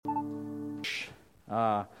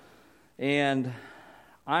And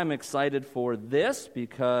I'm excited for this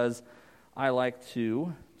because I like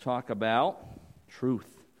to talk about truth.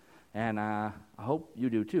 And I hope you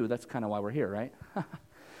do too. That's kind of why we're here, right?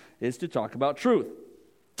 Is to talk about truth.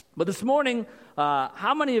 But this morning,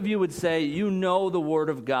 how many of you would say you know the Word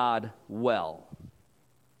of God well?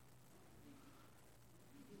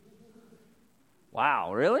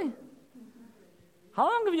 Wow, really? How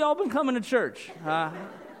long have you all been coming to church? How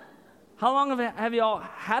long have you all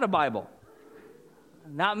had a Bible?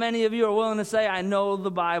 Not many of you are willing to say, I know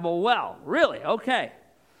the Bible well. Really? Okay.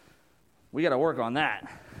 We got to work on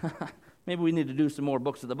that. Maybe we need to do some more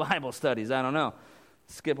books of the Bible studies. I don't know.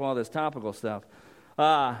 Skip all this topical stuff.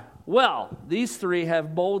 Well, these three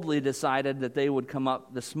have boldly decided that they would come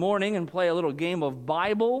up this morning and play a little game of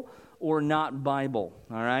Bible or not Bible,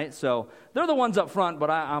 all right? So they're the ones up front, but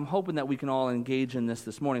I'm hoping that we can all engage in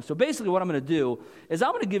this morning. So basically what I'm going to do is I'm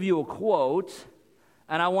going to give you a quote,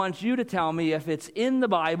 and I want you to tell me if it's in the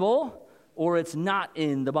Bible or it's not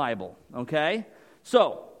in the Bible, okay?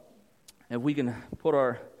 So if we can put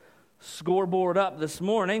our scoreboard up this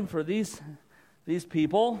morning for these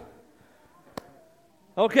people.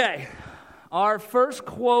 Okay, our first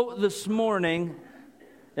quote this morning.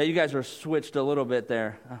 Yeah, you guys are switched a little bit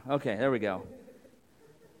there. Okay, there we go.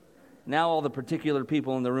 Now all the particular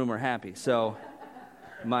people in the room are happy. So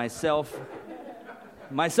myself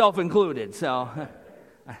included. So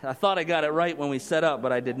I thought I got it right when we set up,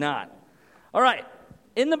 but I did not. All right,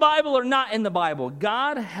 in the Bible or not in the Bible,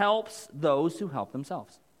 God helps those who help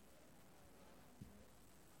themselves.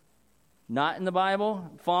 Not in the Bible.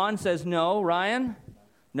 Fawn says no. Ryan?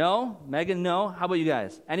 No. Megan? No. How about you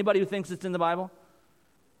guys? Anybody who thinks it's in the Bible?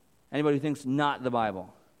 Anybody who thinks not the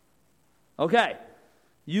Bible? Okay.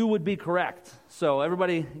 You would be correct. So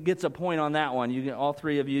everybody gets a point on that one. All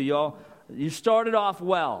three of you, you started off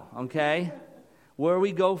well, okay? Where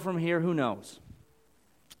we go from here, who knows?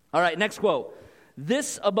 All right, next quote.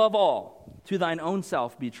 This above all, to thine own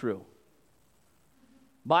self be true.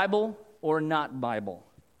 Bible or not Bible?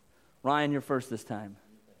 Ryan, you're first this time.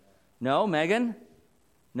 No? Megan?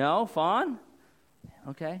 No? Fawn?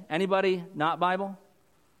 Okay. Anybody not Bible?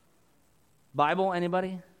 Bible,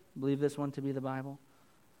 anybody? Believe this one to be the Bible?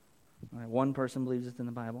 All right, one person believes it's in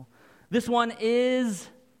the Bible. This one is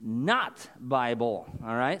not Bible.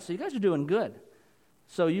 All right? So you guys are doing good.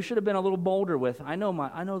 So you should have been a little bolder with, I know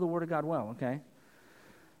the Word of God well, okay?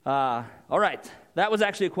 All right. That was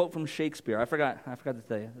actually a quote from Shakespeare. I forgot to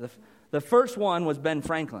tell you. The first one was Ben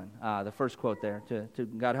Franklin, the first quote there, to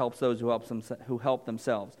God helps those who help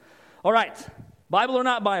themselves. All right, Bible or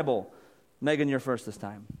not Bible? Megan, you're first this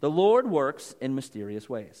time. The Lord works in mysterious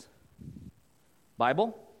ways.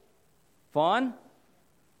 Bible? Fawn?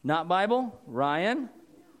 Not Bible? Ryan?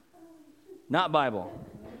 Not Bible.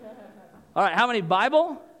 All right, how many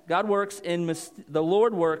Bible? The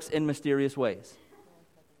Lord works in mysterious ways.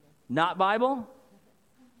 Not Bible?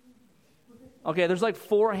 Okay, there's like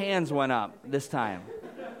 4 hands went up this time.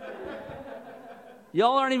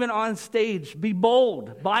 Y'all aren't even on stage. Be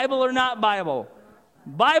bold. Bible or not Bible?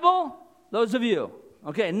 Bible? Those of you.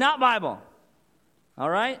 Okay, not Bible. All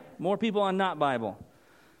right? More people on not Bible.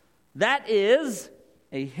 That is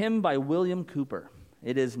a hymn by William Cooper.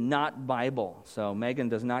 It is not Bible. So Megan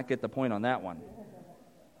does not get the point on that one.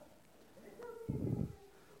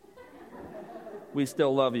 We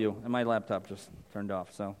still love you. And my laptop just turned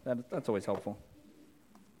off, so that's always helpful.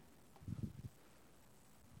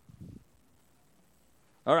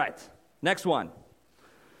 All right, next one.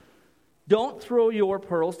 Don't throw your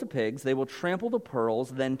pearls to pigs. They will trample the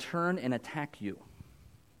pearls, then turn and attack you.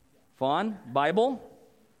 Fawn, Bible?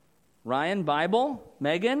 Ryan, Bible?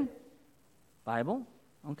 Megan? Bible?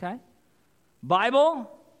 Okay.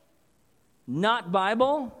 Bible? Not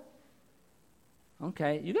Bible?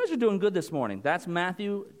 Okay, you guys are doing good this morning. That's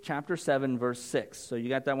Matthew chapter 7, verse 6. So you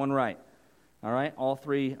got that one right. All right, all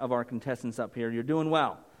 3 of our contestants up here, you're doing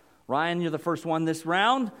well. Ryan, you're the first one this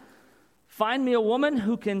round. Find me a woman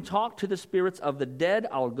who can talk to the spirits of the dead.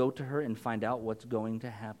 I'll go to her and find out what's going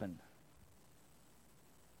to happen.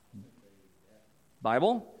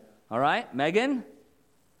 Bible? All right, Megan?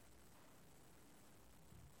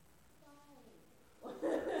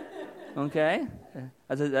 Okay.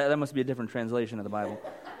 That must be a different translation of the Bible.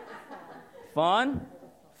 Fawn,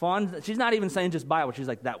 she's not even saying just Bible. She's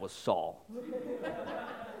like, that was Saul.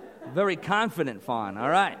 Very confident, Fawn. All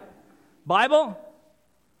right. Bible?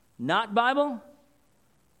 Not Bible?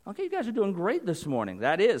 Okay, you guys are doing great this morning.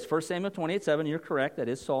 That is 1 Samuel 28:7. You're correct. That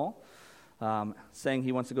is Saul saying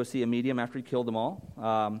he wants to go see a medium after he killed them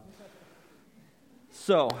all.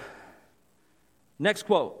 So, next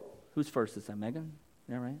quote. Who's first this time? Megan?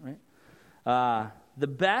 Yeah, right. The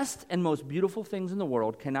best and most beautiful things in the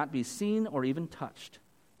world cannot be seen or even touched.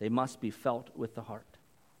 They must be felt with the heart.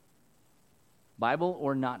 Bible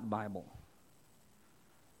or not Bible?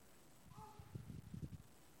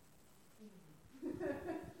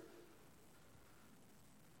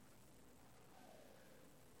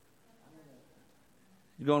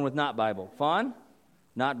 You're going with not Bible. Fawn?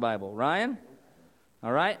 Not Bible. Ryan?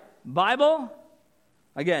 All right. Bible?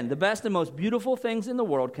 Again, the best and most beautiful things in the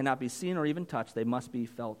world cannot be seen or even touched. They must be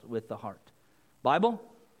felt with the heart. Bible?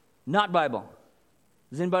 Not Bible.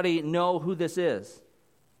 Does anybody know who this is?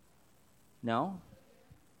 No?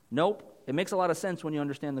 Nope. It makes a lot of sense when you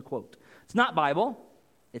understand the quote. It's not Bible.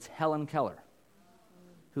 It's Helen Keller,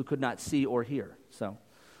 who could not see or hear. So,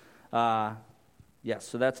 yes,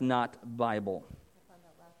 so that's not Bible.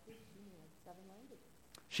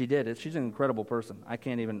 She did. She's an incredible person. I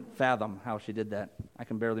can't even fathom how she did that. I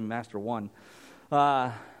can barely master one.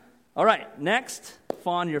 All right, next.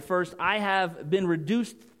 Fawn, you're first. I have been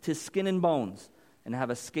reduced to skin and bones and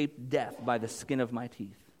have escaped death by the skin of my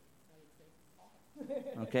teeth.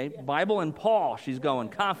 Okay, Bible and Paul, she's going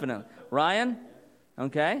confident. Ryan?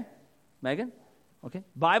 Okay. Megan? Okay.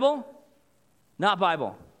 Bible? Not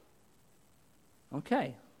Bible.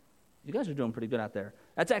 Okay. You guys are doing pretty good out there.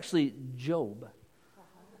 That's actually Job.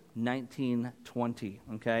 19:20.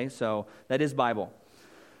 Okay, so that is Bible.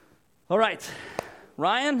 All right,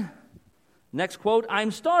 Ryan, next quote.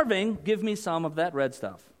 I'm starving. Give me some of that red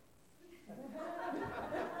stuff.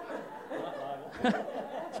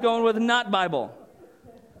 It's going with not Bible.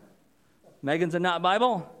 Megan's a not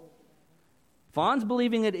Bible. Fawn's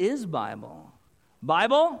believing it is Bible.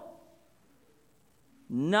 Bible?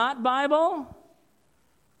 Not Bible?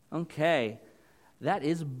 Okay, that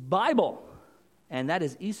is Bible. And that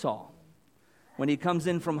is Esau. When he comes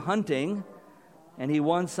in from hunting, and he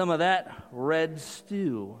wants some of that red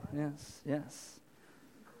stew. Yes.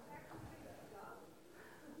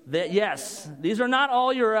 Yes, these are not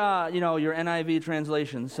all your NIV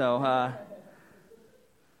translations. So,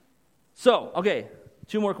 okay,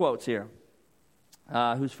 2 more quotes here.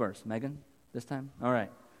 Who's first? Megan, this time? All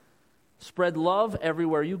right. Spread love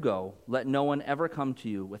everywhere you go. Let no one ever come to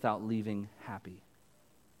you without leaving happy.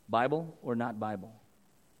 Bible or not Bible?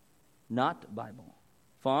 Not Bible.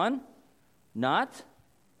 Fawn? Not?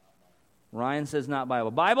 Ryan says not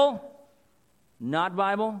Bible. Bible? Not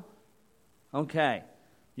Bible? Okay.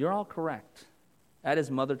 You're all correct. That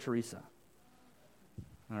is Mother Teresa.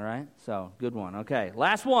 All right? So, good one. Okay.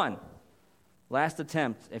 Last one. Last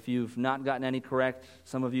attempt. If you've not gotten any correct,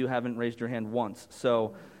 some of you haven't raised your hand once.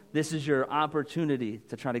 So, this is your opportunity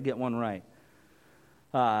to try to get one right.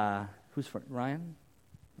 Who's first? Ryan?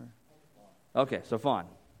 Okay, so Fawn.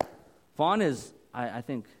 Fawn is, I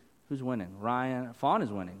think, who's winning? Ryan. Fawn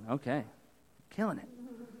is winning. Okay. Killing it.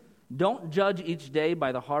 Don't judge each day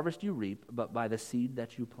by the harvest you reap, but by the seed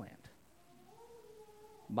that you plant.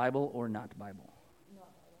 Bible or not Bible?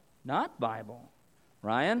 Not Bible.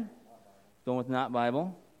 Ryan? Going with not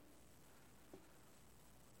Bible.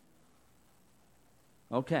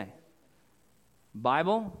 Okay.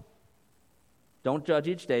 Bible? Don't judge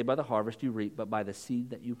each day by the harvest you reap, but by the seed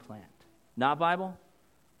that you plant. Not Bible?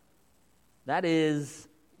 That is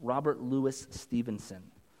Robert Louis Stevenson.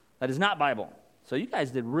 That is not Bible. So you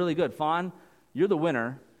guys did really good. Fawn, you're the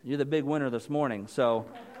winner. You're the big winner this morning. So,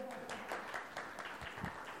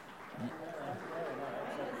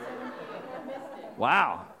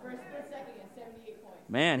 wow.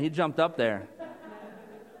 Man, he jumped up there.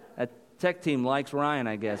 That tech team likes Ryan,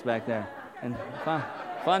 I guess, back there. And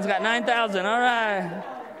Fawn's got 9,000. All right.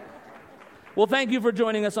 Well, thank you for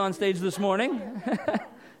joining us on stage this morning.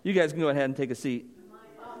 You guys can go ahead and take a seat.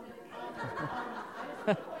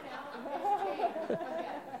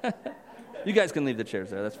 You guys can leave the chairs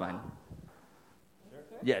there. That's fine.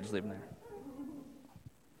 Yeah, just leave them there.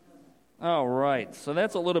 All right. So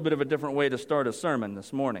that's a little bit of a different way to start a sermon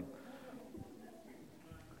this morning.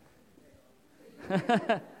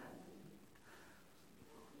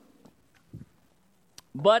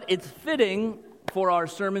 But it's fitting for our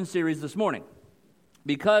sermon series this morning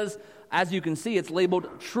because, as you can see, it's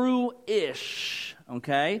labeled true-ish,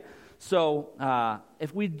 okay? So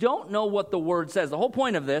if we don't know what the word says, the whole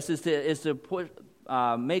point of this is to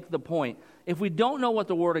make the point. If we don't know what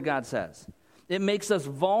the Word of God says, it makes us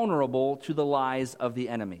vulnerable to the lies of the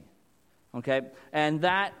enemy, okay? And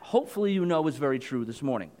that, hopefully, you know is very true this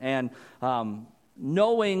morning. And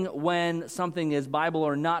knowing when something is Bible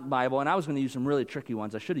or not Bible, and I was going to use some really tricky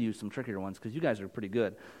ones. I should have used some trickier ones because you guys are pretty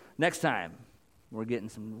good. Next time,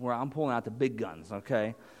 I'm pulling out the big guns,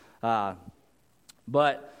 okay?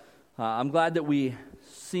 But I'm glad that we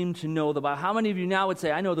seem to know the Bible? How many of you now would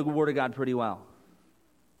say, I know the Word of God pretty well?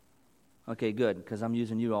 Okay, good, because I'm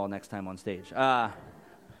using you all next time on stage. You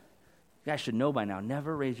guys should know by now.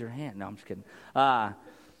 Never raise your hand. No, I'm just kidding. The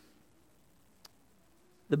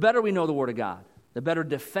better we know the Word of God, the better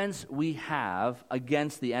defense we have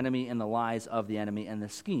against the enemy and the lies of the enemy and the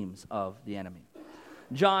schemes of the enemy.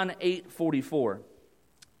 John 8:44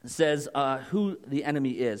 says who the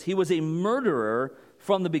enemy is. He was a murderer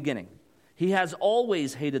from the beginning. He has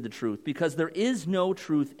always hated the truth because there is no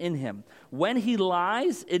truth in him. When he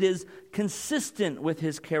lies, it is consistent with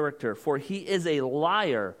his character, for he is a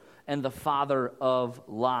liar and the father of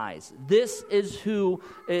lies. This is who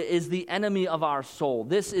is the enemy of our soul.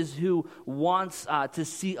 This is who wants to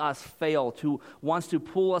see us fail, who wants to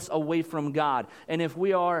pull us away from God. And if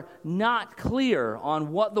we are not clear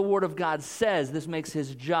on what the Word of God says, this makes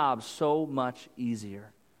his job so much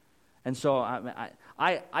easier. And so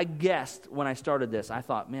I guessed when I started this, I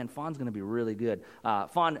thought, man, Fawn's going to be really good.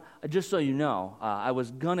 Fawn, just so you know, I was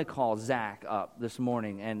going to call Zach up this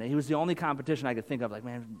morning, and he was the only competition I could think of. Like,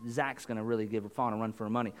 man, Zach's going to really give Fawn a run for her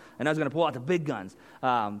money. And I was going to pull out the big guns.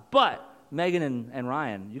 But Megan and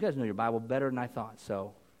Ryan, you guys know your Bible better than I thought,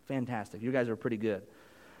 so fantastic. You guys are pretty good.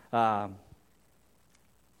 But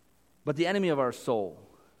the enemy of our soul,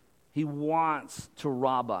 he wants to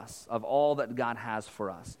rob us of all that God has for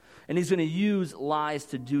us. And he's going to use lies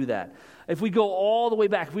to do that. If we go all the way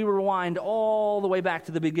back, if we rewind all the way back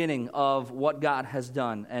to the beginning of what God has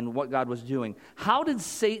done and what God was doing, how did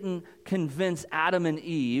Satan convince Adam and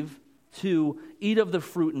Eve to eat of the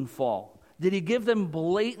fruit and fall? Did he give them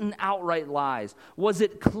blatant, outright lies? Was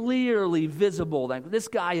it clearly visible that this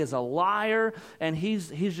guy is a liar and he's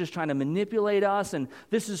just trying to manipulate us and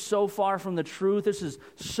this is so far from the truth, this is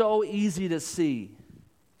so easy to see?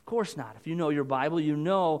 Of course not. If you know your Bible, you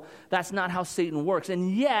know that's not how Satan works.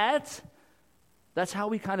 And yet, that's how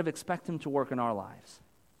we kind of expect him to work in our lives.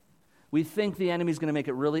 We think the enemy's going to make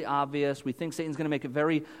it really obvious. We think Satan's going to make it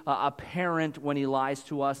very apparent when he lies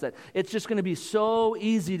to us, that it's just going to be so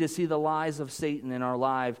easy to see the lies of Satan in our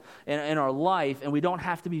life, in our life, and we don't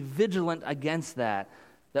have to be vigilant against that.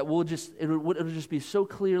 That it'll just be so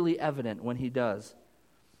clearly evident when he does.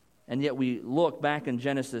 And yet we look back in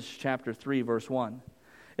Genesis chapter 3, verse 1.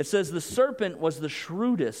 It says, "The serpent was the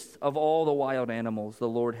shrewdest of all the wild animals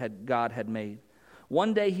God had made.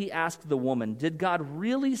 One day he asked the woman, 'Did God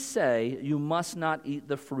really say you must not eat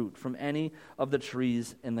the fruit from any of the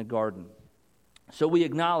trees in the garden?'" So we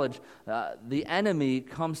acknowledge the enemy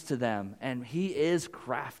comes to them, and he is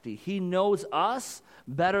crafty. He knows us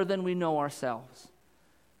better than we know ourselves.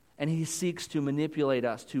 And he seeks to manipulate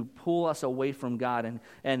us, to pull us away from God.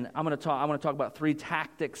 And I'm going to talk about 3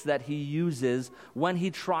 tactics that he uses when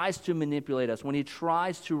he tries to manipulate us, when he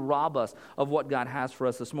tries to rob us of what God has for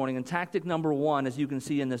us this morning. And tactic number 1, as you can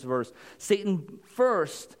see in this verse, Satan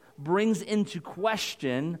first brings into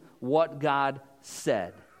question what God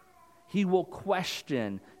said. He will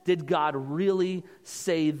question, did God really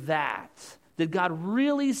say that? Did God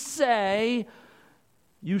really say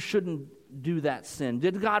you shouldn't do that sin?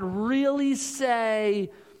 Did God really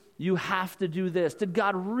say you have to do this? Did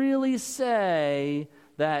God really say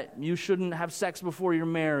that you shouldn't have sex before you're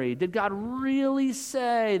married? Did God really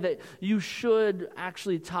say that you should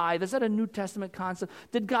actually tithe? Is that a New Testament concept?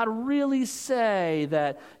 Did God really say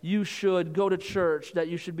that you should go to church, that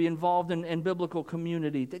you should be involved in biblical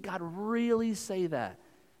community? Did God really say that?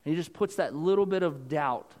 And he just puts that little bit of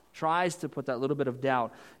doubt, tries to put that little bit of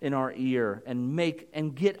doubt in our ear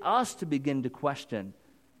and get us to begin to question,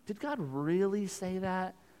 did God really say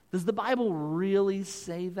that? Does the Bible really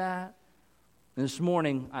say that? And this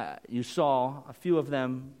morning, you saw a few of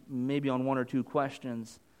them, maybe on 1 or 2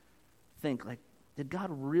 questions, think like, did God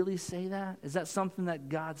really say that? Is that something that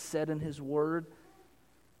God said in his word?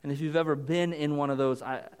 And if you've ever been in one of those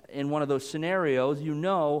scenarios, you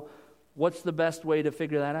know what's the best way to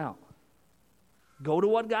figure that out. Go to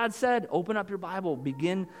what God said. Open up your Bible.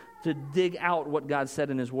 Begin to dig out what God said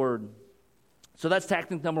in his word. So that's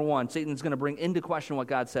tactic number 1. Satan's going to bring into question what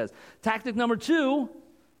God says. Tactic number 2,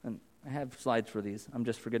 and I have slides for these. I'm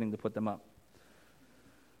just forgetting to put them up.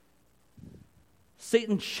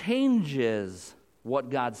 Satan changes what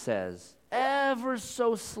God says ever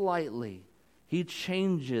so slightly. He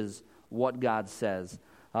changes what God says.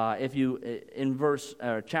 If you in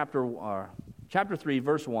chapter 3,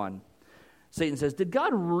 verse 1, Satan says, "Did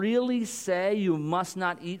God really say you must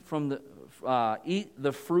not eat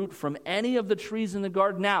the fruit from any of the trees in the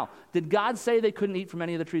garden?" Now, did God say they couldn't eat from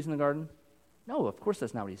any of the trees in the garden? No, of course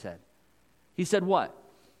that's not what he said. He said what?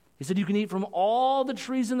 He said you can eat from all the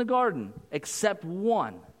trees in the garden except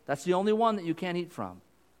one. That's the only one that you can't eat from.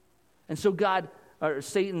 And so God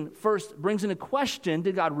Satan first brings in a question,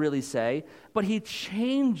 did God really say? But he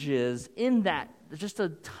changes in that just a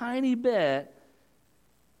tiny bit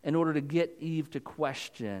in order to get Eve to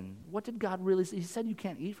question, what did God really say? He said you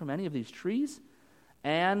can't eat from any of these trees.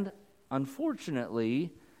 And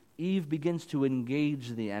unfortunately, Eve begins to engage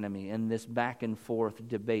the enemy in this back and forth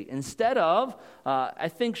debate. Instead of, I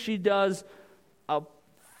think she does a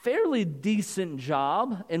fairly decent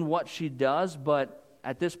job in what she does, but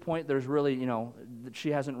at this point, there's really, she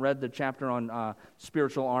hasn't read the chapter on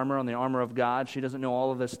spiritual armor, on the armor of God. She doesn't know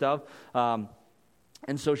all of this stuff.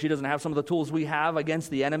 And so she doesn't have some of the tools we have against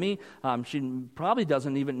the enemy. She probably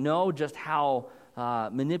doesn't even know just how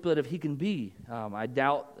manipulative he can be. I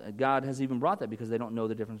doubt God has even brought that because they don't know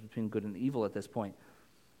the difference between good and evil at this point.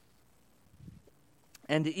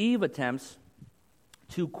 And Eve attempts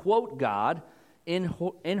to quote God in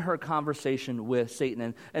her conversation with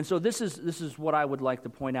Satan. And so this is what I would like to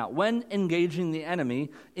point out. When engaging the enemy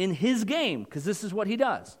in his game, because this is what he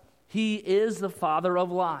does, he is the father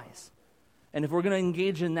of lies. And if we're going to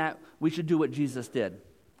engage in that, we should do what Jesus did.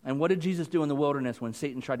 And what did Jesus do in the wilderness when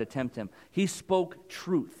Satan tried to tempt him? He spoke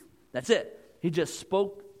truth. That's it. He just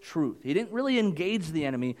spoke truth. He didn't really engage the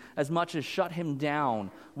enemy as much as shut him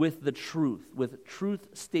down with the truth, with truth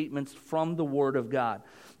statements from the Word of God.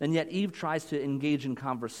 And yet Eve tries to engage in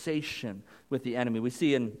conversation with the enemy. We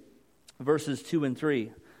see in verses 2 and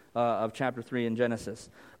 3 of chapter 3 in Genesis.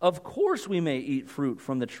 Of course we may eat fruit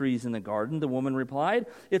from the trees in the garden, the woman replied.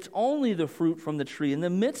 It's only the fruit from the tree in the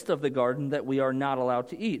midst of the garden that we are not allowed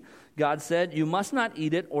to eat. God said, you must not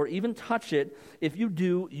eat it or even touch it. If you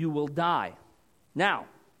do, you will die. Now,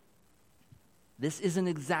 this isn't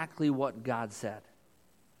exactly what God said.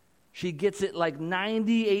 She gets it like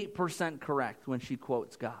 98% correct when she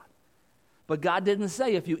quotes God. But God didn't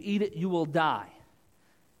say, if you eat it, you will die.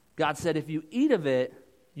 God said, if you eat of it,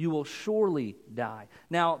 you will surely die.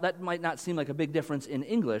 Now, that might not seem like a big difference in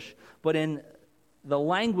English, but in the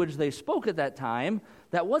language they spoke at that time,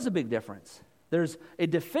 that was a big difference. There's a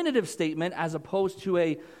definitive statement as opposed to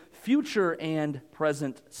a future and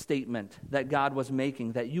present statement that God was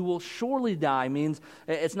making. That you will surely die means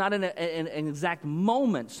it's not an exact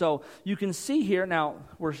moment. So you can see here, now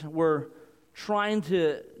we're trying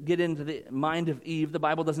to get into the mind of Eve. The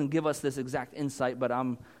Bible doesn't give us this exact insight, but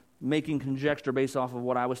I'm making conjecture based off of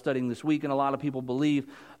what I was studying this week, and a lot of people believe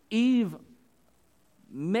Eve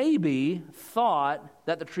maybe thought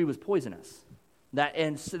that the tree was poisonous. That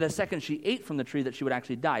and the second she ate from the tree that she would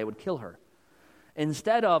actually die, it would kill her.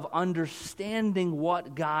 Instead of understanding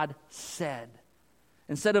what God said,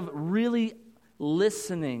 instead of really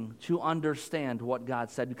listening to understand what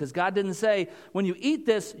God said, because God didn't say, when you eat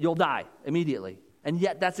this, you'll die immediately. And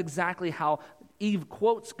yet that's exactly how Eve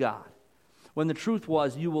quotes God. When the truth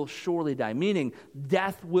was, you will surely die, meaning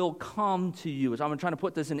death will come to you. So I'm trying to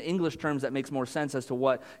put this in English terms that makes more sense as to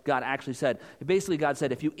what God actually said. Basically, God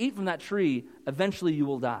said, if you eat from that tree, eventually you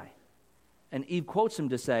will die. And Eve quotes him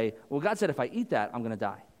to say, well, God said, if I eat that, I'm going to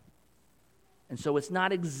die. And so it's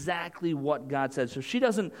not exactly what God said. So she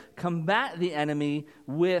doesn't combat the enemy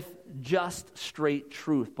with just straight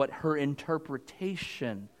truth, but her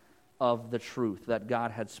interpretation of the truth that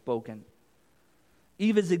God had spoken.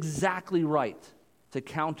 Eve is exactly right to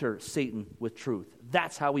counter Satan with truth.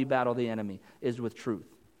 That's how we battle the enemy, is with truth.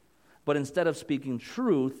 But instead of speaking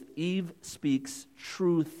truth, Eve speaks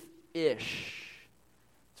truth-ish.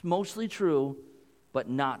 It's mostly true, but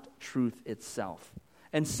not truth itself.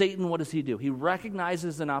 And Satan, what does he do? He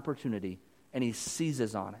recognizes an opportunity, and he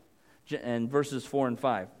seizes on it. And verses 4 and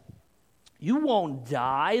 5. You won't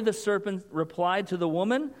die, the serpent replied to the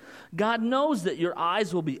woman. God knows that your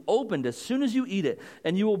eyes will be opened as soon as you eat it,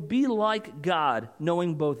 and you will be like God,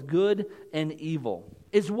 knowing both good and evil.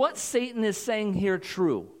 Is what Satan is saying here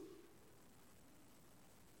true?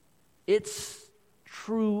 It's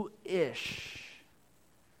true-ish.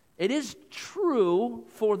 It is true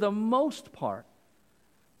for the most part,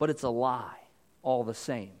 but it's a lie all the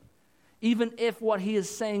same. Even if what he is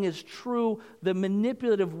saying is true, the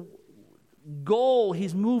manipulative goal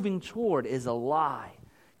he's moving toward is a lie.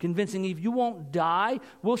 Convincing Eve, you won't die.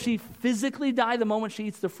 Will she physically die the moment she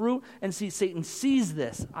eats the fruit? And see, Satan sees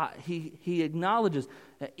this. He acknowledges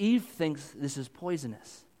that Eve thinks this is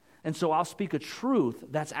poisonous. And so I'll speak a truth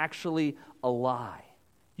that's actually a lie.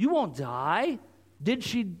 You won't die. Did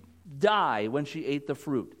she die when she ate the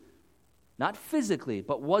fruit? Not physically,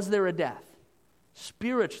 but was there a death?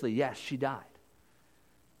 Spiritually, yes, she died.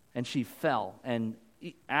 And she fell. And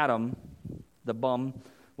Adam, the bum,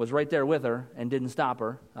 was right there with her and didn't stop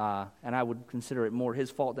her, and I would consider it more his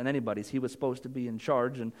fault than anybody's. He was supposed to be in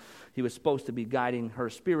charge, and he was supposed to be guiding her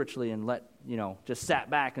spiritually, and just sat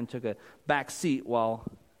back and took a back seat while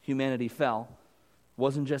humanity fell.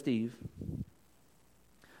 Wasn't just Eve.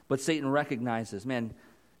 But Satan recognizes, man,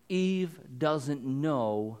 Eve doesn't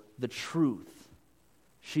know the truth.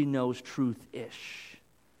 She knows truth-ish.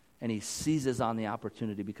 And he seizes on the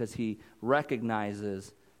opportunity because he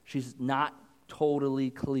recognizes she's not totally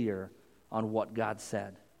clear on what God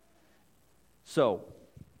said. So,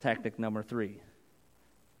 tactic number 3.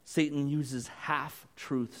 Satan uses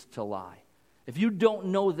half-truths to lie. If you don't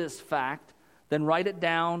know this fact, then write it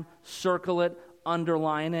down, circle it,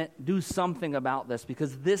 underline it, do something about this,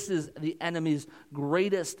 because this is the enemy's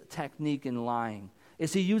greatest technique in lying,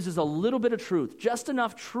 is he uses a little bit of truth, just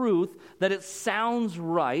enough truth that it sounds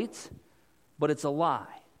right, but it's a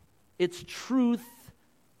lie. It's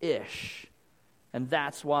truth-ish. And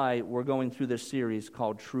that's why we're going through this series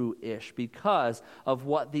called True-ish, because of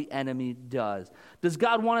what the enemy does. Does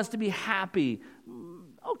God want us to be happy?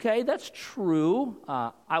 Okay, that's true.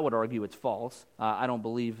 I would argue it's false. I don't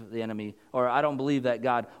believe the enemy, or I don't believe that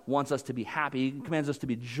God wants us to be happy. He commands us to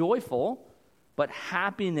be joyful, but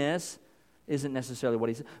happiness isn't necessarily what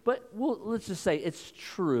he said. But let's just say it's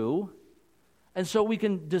true. And so we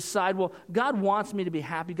can decide, well, God wants me to be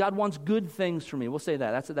happy. God wants good things for me. We'll say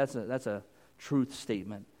that. That's a truth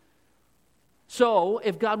statement. So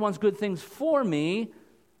if God wants good things for me,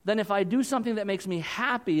 then if I do something that makes me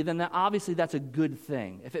happy, then obviously that's a good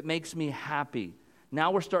thing. If it makes me happy.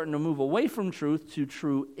 Now we're starting to move away from truth to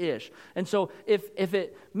true-ish. And so if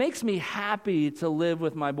it makes me happy to live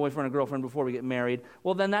with my boyfriend or girlfriend before we get married,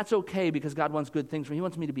 well, then that's okay because God wants good things for me. He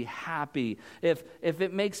wants me to be happy. If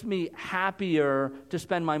it makes me happier to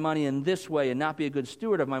spend my money in this way and not be a good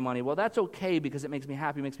steward of my money, well, that's okay because it makes me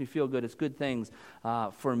happy, makes me feel good. It's good things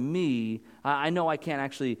for me. I know I can't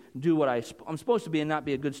actually do what I'm supposed to be and not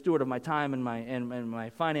be a good steward of my time and my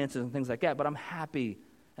finances and things like that, but I'm happy.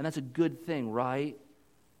 And that's a good thing, right?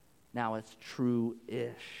 Now it's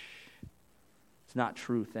true-ish. It's not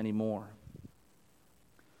truth anymore.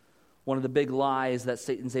 One of the big lies that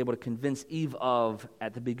Satan's able to convince Eve of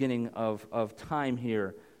at the beginning of time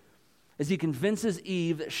here is he convinces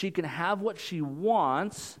Eve that she can have what she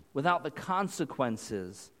wants without the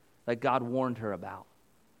consequences that God warned her about.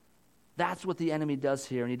 That's what the enemy does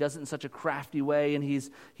here, and he does it in such a crafty way, and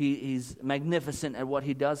he's magnificent at what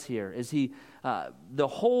he does here. Is the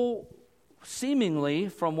whole, seemingly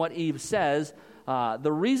from what Eve says,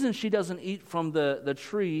 the reason she doesn't eat from the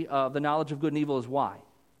tree of the knowledge of good and evil is why?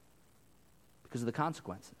 Because of the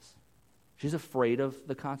consequences. She's afraid of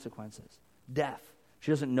the consequences. Death.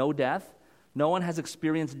 She doesn't know death. No one has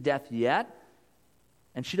experienced death yet,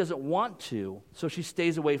 and she doesn't want to, so she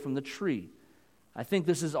stays away from the tree. I think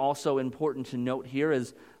this is also important to note here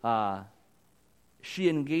as she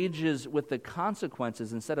engages with the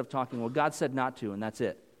consequences instead of talking, well, God said not to, and that's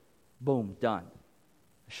it. Boom, done.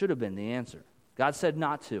 Should have been the answer. God said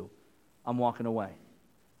not to. I'm walking away.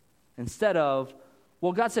 Instead of,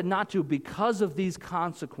 well, God said not to because of these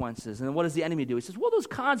consequences. And then what does the enemy do? He says, well, those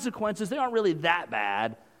consequences, they aren't really that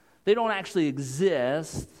bad. They don't actually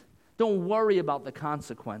exist. Don't worry about the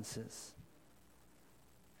consequences.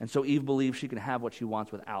 And so Eve believes she can have what she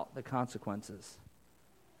wants without the consequences.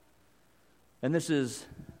 And this is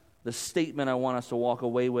the statement I want us to walk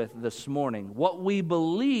away with this morning. What we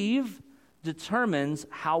believe determines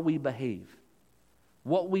how we behave.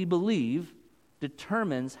 What we believe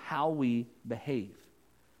determines how we behave.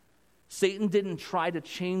 Satan didn't try to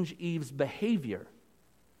change Eve's behavior.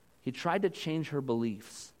 He tried to change her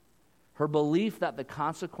beliefs. Her belief that the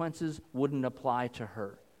consequences wouldn't apply to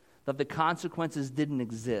her. That the consequences didn't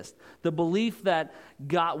exist. The belief that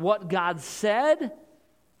what God said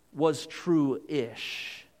was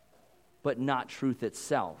true-ish, but not truth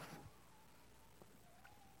itself.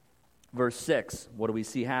 Verse 6, what do we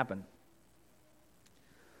see happen?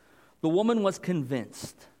 The woman was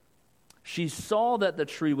convinced. She saw that the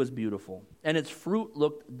tree was beautiful, and its fruit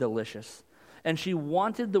looked delicious, and she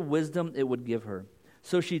wanted the wisdom it would give her.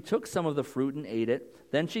 So she took some of the fruit and ate it.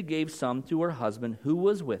 Then she gave some to her husband who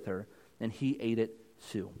was with her, and he ate it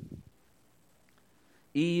too.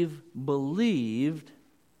 Eve believed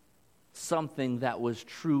something that was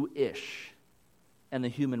true-ish, and the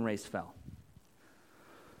human race fell.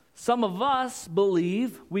 Some of us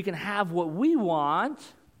believe we can have what we want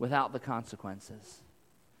without the consequences.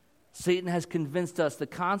 Satan has convinced us the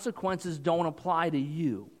consequences don't apply to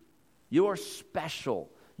you. You're special.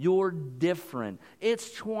 You're different. It's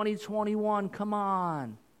 2021. Come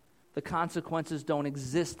on. The consequences don't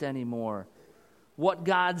exist anymore. What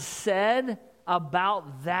God said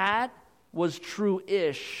about that was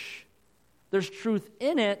true-ish. There's truth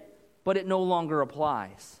in it, but it no longer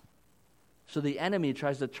applies. So the enemy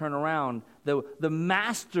tries to turn around. The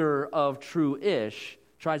master of true-ish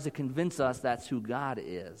tries to convince us that's who God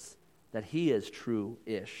is, that he is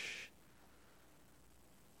true-ish.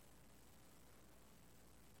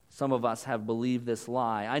 Some of us have believed this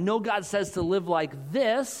lie. I know God says to live like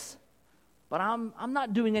this, but I'm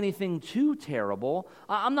not doing anything too terrible.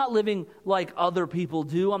 I'm not living like other people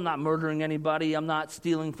do. I'm not murdering anybody. I'm not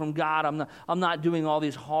stealing from God. I'm not doing all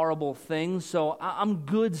these horrible things, so I'm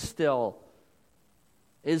good still.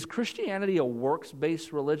 Is Christianity a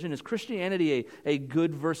works-based religion? Is Christianity a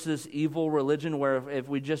good versus evil religion where if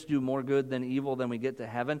we just do more good than evil, then we get to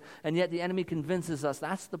heaven? And yet the enemy convinces us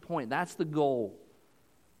that's the point, that's the goal,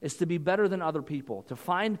 is to be better than other people, to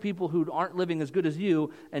find people who aren't living as good as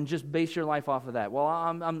you and just base your life off of that. Well,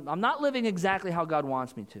 I'm not living exactly how God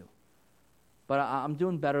wants me to, but I'm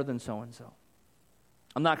doing better than so-and-so.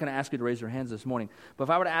 I'm not going to ask you to raise your hands this morning, but if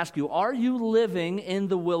I were to ask you, are you living in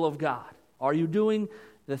the will of God? Are you doing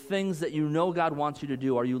the things that you know God wants you to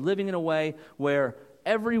do? Are you living in a way where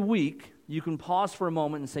every week you can pause for a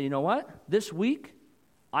moment and say, you know what? This week,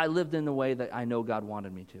 I lived in the way that I know God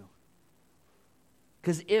wanted me to.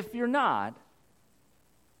 Because if you're not,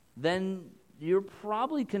 then you're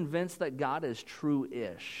probably convinced that God is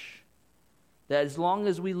true-ish. That as long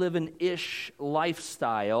as we live an ish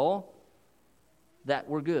lifestyle, that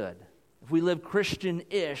we're good. If we live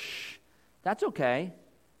Christian-ish, that's okay.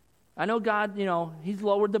 I know God, he's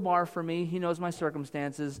lowered the bar for me. He knows my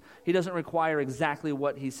circumstances. He doesn't require exactly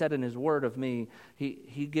what he said in his word of me.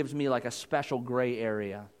 He gives me like a special gray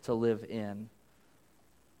area to live in.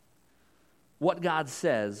 What God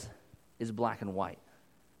says is black and white.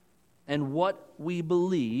 And what we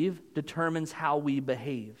believe determines how we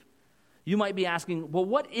behave. You might be asking, well,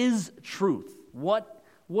 what is truth? What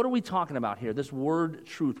are we talking about here? This word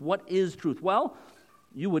truth. What is truth? Well,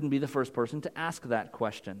 you wouldn't be the first person to ask that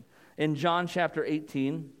question. In John chapter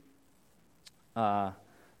 18,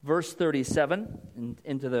 verse 37,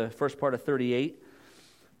 into the first part of 38,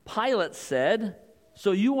 Pilate said,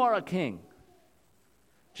 "So you are a king?"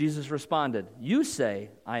 Jesus responded, "You say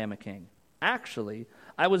I am a king. Actually,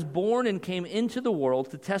 I was born and came into the world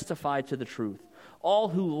to testify to the truth. All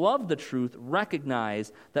who love the truth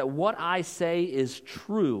recognize that what I say is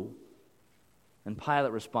true." And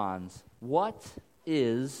Pilate responds, "What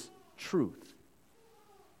is truth?"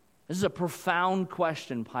 This is a profound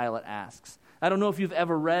question Pilate asks. I don't know if you've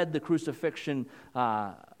ever read the crucifixion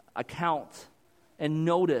account and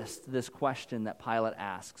noticed this question that Pilate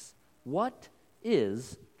asks. What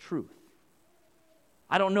is truth?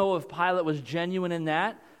 I don't know if Pilate was genuine in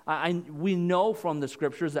that. We know from the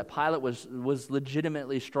scriptures that Pilate was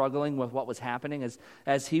legitimately struggling with what was happening.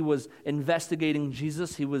 As he was investigating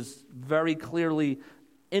Jesus, he was very clearly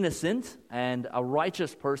innocent and a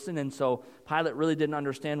righteous person, and so Pilate really didn't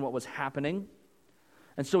understand what was happening.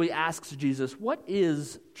 And so he asks Jesus, "What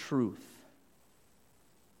is truth?"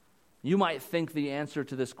 You might think the answer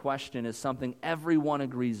to this question is something everyone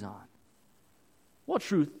agrees on. Well,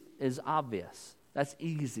 truth is obvious. That's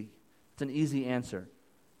easy. It's an easy answer.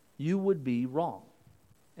 You would be wrong.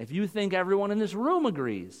 If you think everyone in this room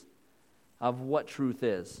agrees of what truth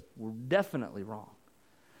is, we're definitely wrong.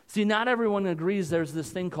 See, not everyone agrees there's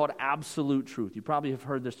this thing called absolute truth. You probably have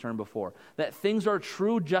heard this term before, that things are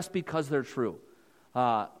true just because they're true.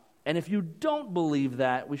 And if you don't believe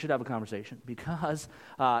that, we should have a conversation, because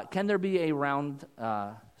can there be a round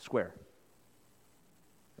square?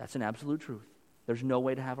 That's an absolute truth. There's no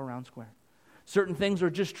way to have a round square. Certain things are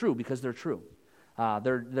just true because they're true.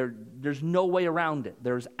 There's no way around it.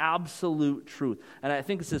 There's absolute truth. And I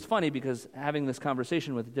think this is funny because having this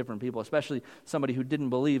conversation with different people, especially somebody who didn't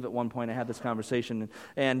believe at one point, I had this conversation,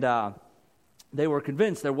 and they were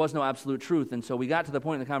convinced there was no absolute truth. And so we got to the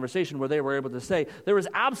point in the conversation where they were able to say, there is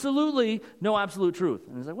absolutely no absolute truth.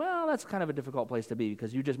 And it's like, well, that's kind of a difficult place to be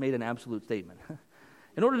because you just made an absolute statement.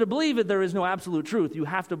 In order to believe that there is no absolute truth, you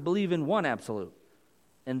have to believe in one absolute.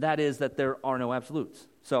 And that is that there are no absolutes.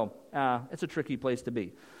 So it's a tricky place to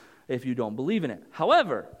be if you don't believe in it.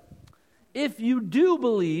 However, if you do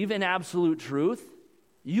believe in absolute truth,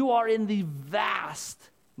 you are in the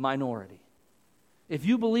vast minority. If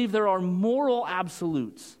you believe there are moral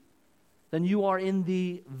absolutes, then you are in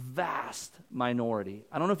the vast minority.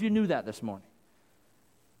 I don't know if you knew that this morning.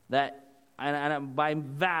 And by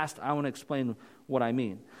vast, I want to explain what I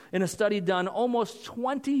mean. In a study done almost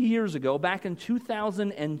 20 years ago, back in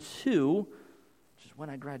 2002, which is when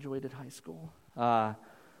I graduated high school,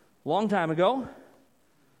 long time ago,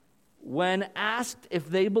 when asked if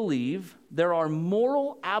they believe there are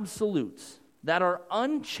moral absolutes that are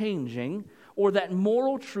unchanging, or that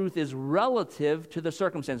moral truth is relative to the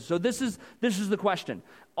circumstances. So this is the question.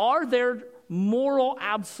 Are there moral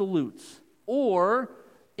absolutes, or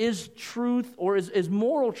is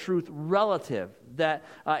moral truth relative, that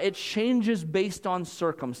it changes based on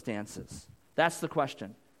circumstances? That's the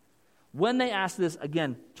question. When they asked this,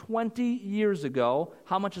 again, 20 years ago,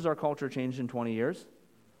 how much has our culture changed in 20 years?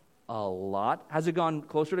 A lot. Has it gone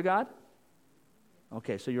closer to God?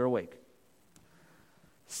 Okay, so you're awake.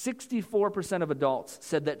 64% of adults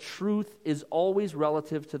said that truth is always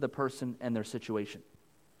relative to the person and their situation.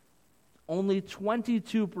 Only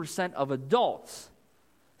 22% of adults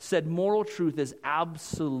said moral truth is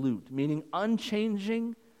absolute, meaning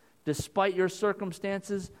unchanging despite your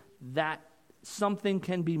circumstances, that something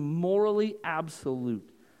can be morally absolute.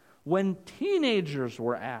 When teenagers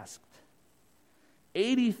were asked,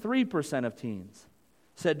 83% of teens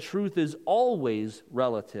said truth is always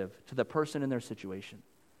relative to the person and their situation.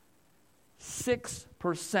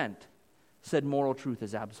 6% said moral truth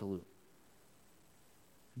is absolute.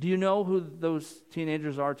 Do you know who those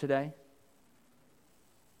teenagers are today?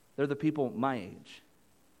 They're the people my age.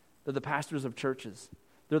 They're the pastors of churches.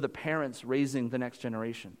 They're the parents raising the next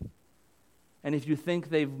generation. And if you think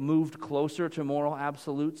they've moved closer to moral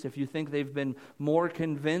absolutes, if you think they've been more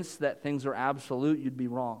convinced that things are absolute, you'd be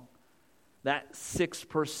wrong. That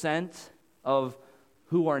 6% of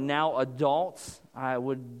who are now adults, I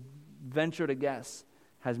would venture to guess,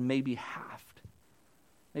 has maybe halved.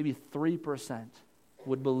 Maybe 3%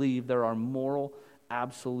 would believe there are moral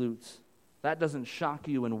absolutes. That doesn't shock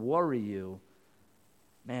you and worry you.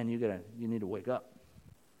 Man, you need to wake up.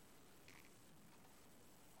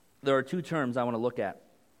 There are two terms I want to look at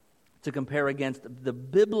to compare against the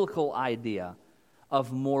biblical idea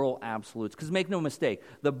of moral absolutes. Because make no mistake,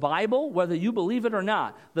 the Bible, whether you believe it or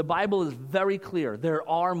not, the Bible is very clear. There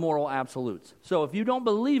are moral absolutes. So if you don't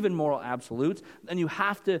believe in moral absolutes, then you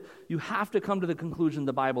have to come to the conclusion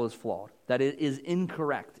the Bible is flawed, that it is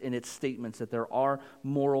incorrect in its statements that there are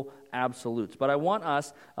moral absolutes. But I want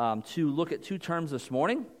us to look at two terms this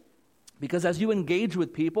morning. Because as you engage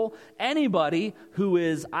with people, anybody who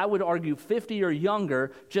is, I would argue, 50 or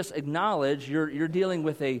younger, just acknowledge you're dealing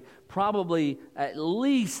with a probably at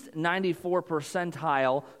least 94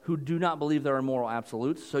 percentile who do not believe there are moral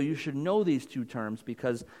absolutes. So you should know these two terms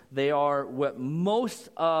because they are what most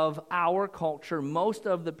of our culture, most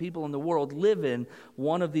of the people in the world live in,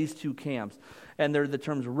 one of these two camps. And they're the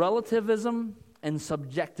terms relativism and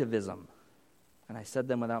subjectivism. And I said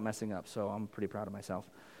them without messing up, so I'm pretty proud of myself.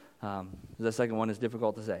 The second one is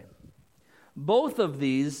difficult to say. Both of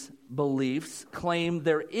these beliefs claim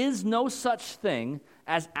there is no such thing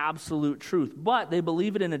as absolute truth, but they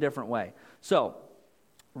believe it in a different way. So,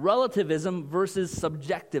 relativism versus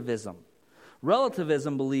subjectivism.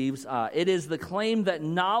 Relativism believes it is the claim that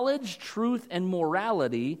knowledge, truth, and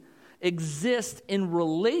morality exist in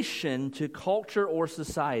relation to culture or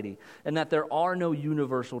society, and that there are no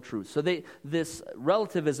universal truths. So this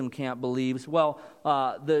relativism camp believes,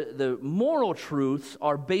 the moral truths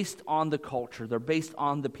are based on the culture. They're based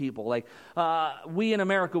on the people. Like we in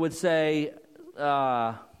America would say,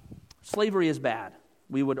 slavery is bad.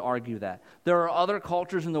 We would argue that. There are other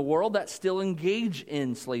cultures in the world that still engage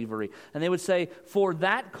in slavery, and they would say, for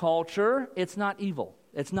that culture, it's not evil.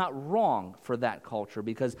 It's not wrong for that culture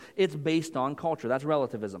because it's based on culture. That's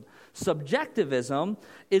relativism. Subjectivism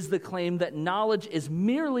is the claim that knowledge is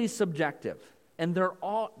merely subjective and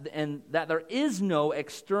that there is no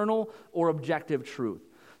external or objective truth.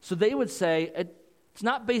 So they would say it's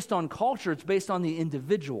not based on culture, it's based on the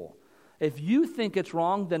individual. If you think it's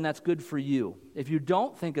wrong, then that's good for you. If you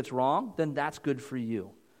don't think it's wrong, then that's good for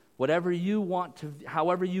you. Whatever you want to,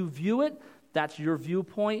 however you view it, that's your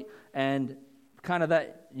viewpoint, and kind of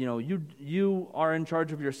that, you are in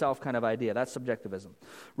charge of yourself kind of idea. That's subjectivism.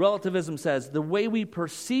 Relativism says the way we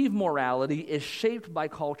perceive morality is shaped by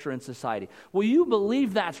culture and society. Well, you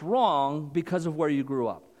believe that's wrong because of where you grew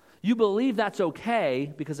up. You believe that's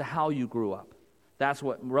okay because of how you grew up. That's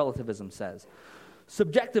what relativism says.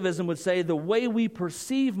 Subjectivism would say the way we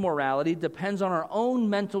perceive morality depends on our own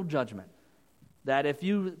mental judgment. That if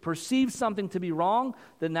you perceive something to be wrong,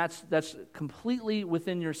 then that's completely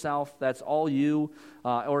within yourself. That's all you.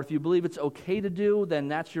 Or if you believe it's okay to do, then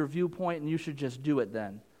that's your viewpoint, and you should just do it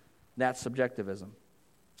then. That's subjectivism.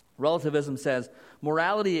 Relativism says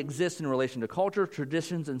morality exists in relation to culture,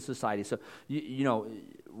 traditions, and society. So,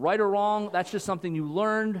 right or wrong, that's just something you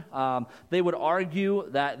learned. They would argue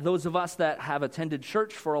that those of us that have attended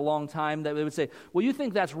church for a long time, that they would say, well, you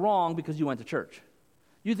think that's wrong because you went to church.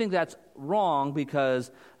 You think that's wrong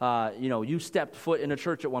because, you stepped foot in a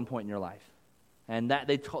church at one point in your life. And that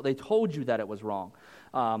they told you that it was wrong.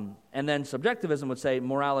 And then subjectivism would say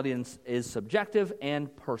morality is subjective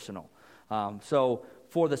and personal. So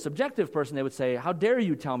for the subjective person, they would say, how dare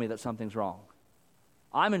you tell me that something's wrong?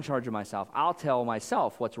 I'm in charge of myself. I'll tell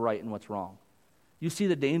myself what's right and what's wrong. You see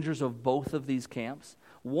the dangers of both of these camps?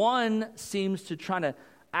 One seems to try to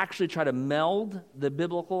meld the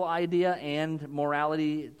biblical idea and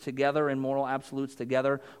morality together and moral absolutes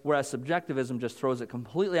together, whereas subjectivism just throws it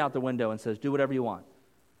completely out the window and says, do whatever you want.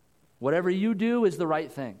 Whatever you do is the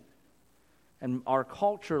right thing. And our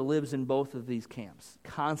culture lives in both of these camps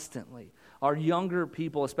constantly. Our younger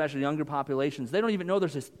people, especially younger populations, they don't even know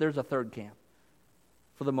there's a third camp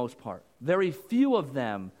for the most part. Very few of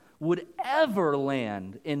them would ever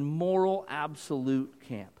land in moral absolute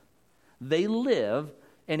camp. They live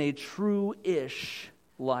in a true-ish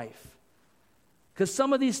life. Because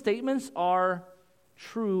some of these statements are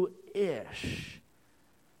true-ish.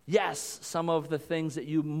 Yes, some of the things that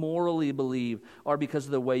you morally believe are because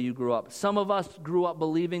of the way you grew up. Some of us grew up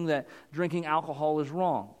believing that drinking alcohol is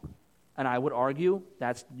wrong. And I would argue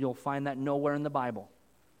you'll find that nowhere in the Bible.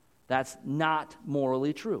 That's not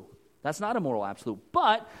morally true. That's not a moral absolute.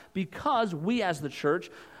 But because we as the church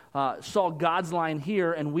saw God's line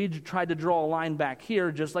here and we tried to draw a line back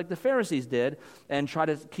here just like the Pharisees did and try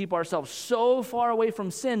to keep ourselves so far away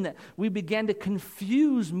from sin that we began to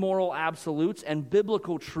confuse moral absolutes and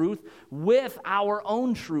biblical truth with our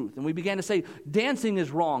own truth. And we began to say dancing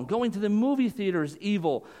is wrong, going to the movie theater is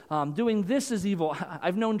evil, doing this is evil.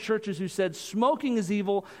 I've known churches who said smoking is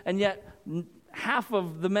evil, and yet half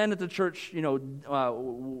of the men at the church,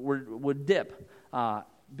 would dip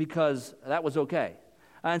because that was okay.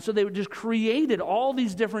 And so they just created all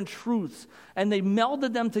these different truths, and they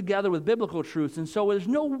melded them together with biblical truths. And so there's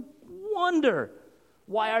no wonder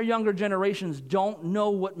why our younger generations don't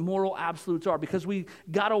know what moral absolutes are, because we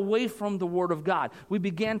got away from the Word of God. We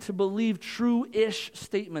began to believe true-ish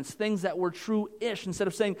statements, things that were true-ish, instead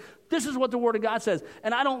of saying, this is what the Word of God says.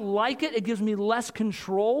 And I don't like it. It gives me less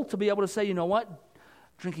control to be able to say, you know what?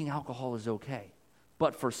 Drinking alcohol is okay.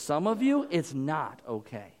 But for some of you, it's not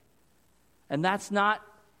okay. And that's not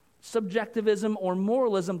subjectivism or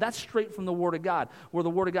moralism. That's straight from the Word of God, where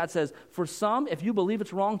the Word of God says, for some, if you believe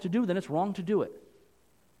it's wrong to do, then it's wrong to do it.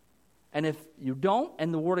 And if you don't,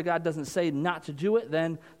 and the Word of God doesn't say not to do it,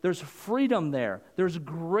 then there's freedom there. There's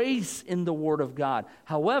grace in the Word of God.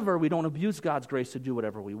 However, we don't abuse God's grace to do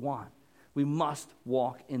whatever we want. We must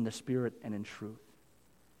walk in the Spirit and in truth.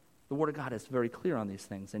 The Word of God is very clear on these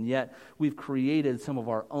things, and yet we've created some of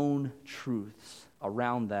our own truths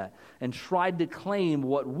around that and tried to claim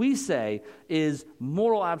what we say is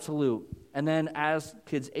moral absolute. And then as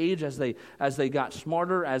kids age, as they got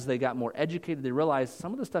smarter, as they got more educated, they realized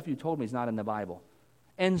some of the stuff you told me is not in the Bible.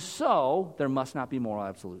 And so there must not be moral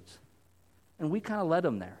absolutes. And we kind of led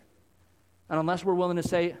them there. And unless we're willing to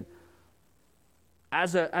say,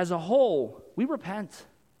 as a whole, we repent.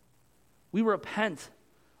 We repent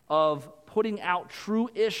of putting out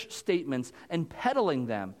true-ish statements and peddling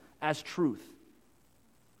them as truth.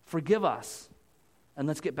 Forgive us, and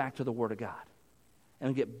let's get back to the Word of God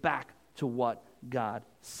and get back to what God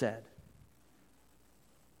said.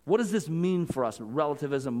 What does this mean for us?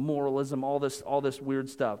 Relativism, moralism, all this weird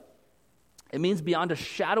stuff. It means beyond a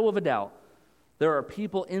shadow of a doubt, there are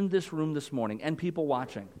people in this room this morning and people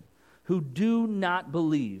watching who do not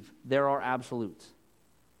believe there are absolutes.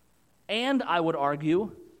 And I would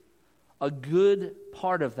argue a good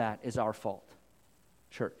part of that is our fault,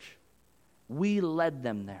 church. We led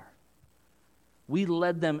them there. We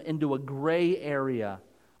led them into a gray area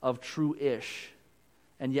of true-ish,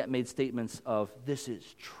 and yet made statements of, this is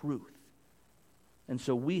truth. And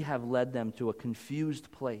so we have led them to a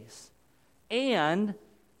confused place. And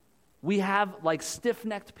we have, like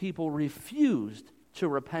stiff-necked people, refused to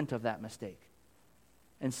repent of that mistake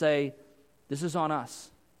and say, this is on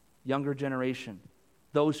us, younger generation,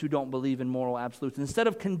 those who don't believe in moral absolutes. Instead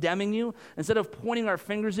of condemning you, instead of pointing our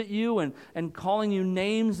fingers at you and calling you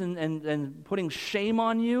names and putting shame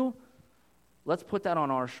on you, let's put that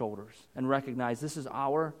on our shoulders and recognize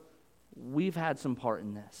we've had some part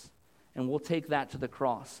in this. And we'll take that to the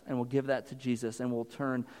cross and we'll give that to Jesus, and we'll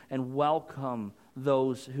turn and welcome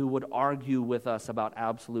those who would argue with us about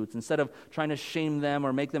absolutes. Instead of trying to shame them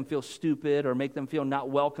or make them feel stupid or make them feel not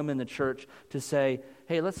welcome in the church, to say,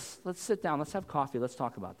 hey, let's sit down, let's have coffee, let's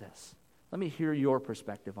talk about this. Let me hear your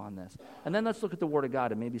perspective on this. And then let's look at the Word of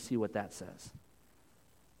God and maybe see what that says.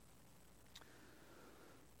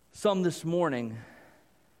 Some this morning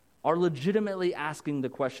are legitimately asking the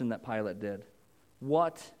question that Pilate did.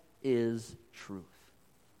 What is truth?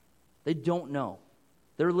 They don't know.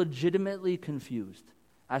 They're legitimately confused.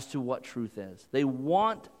 as to what truth is. They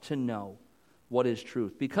want to know what is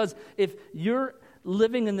truth. Because if you're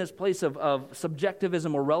living in this place of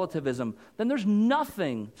subjectivism or relativism, then there's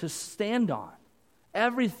nothing to stand on.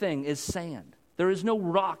 Everything is sand. There is no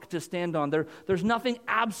rock to stand on. There's nothing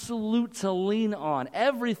absolute to lean on.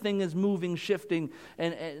 Everything is moving, shifting,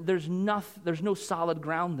 and there's no solid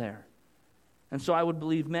ground there. And so I would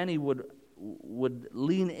believe many would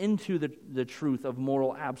lean into the truth of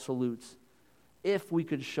moral absolutes if we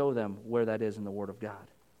could show them where that is in the Word of God.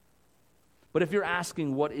 But if you're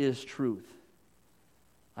asking what is truth,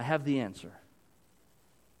 I have the answer.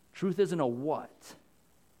 Truth isn't a what,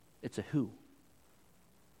 it's a who.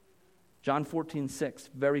 John 14:6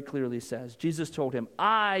 very clearly says, Jesus told him,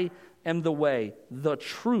 I am the way, the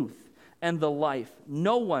truth, and the life.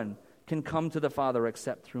 No one can come to the Father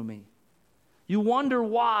except through me. You wonder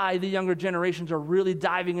why the younger generations are really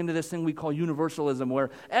diving into this thing we call universalism, where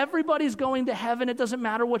everybody's going to heaven. It doesn't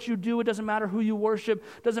matter what you do. It doesn't matter who you worship.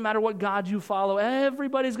 It doesn't matter what God you follow.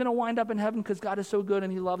 Everybody's going to wind up in heaven because God is so good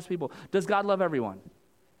and he loves people. Does God love everyone?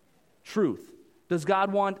 Truth. Does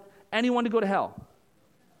God want anyone to go to hell?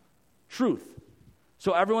 Truth.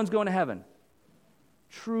 So everyone's going to heaven.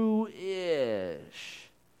 True-ish.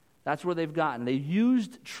 That's where they've gotten. They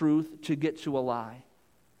used truth to get to a lie.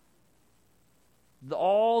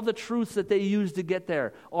 All the truths that they use to get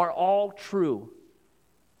there are all true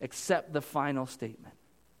except the final statement.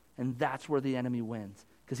 And that's where the enemy wins,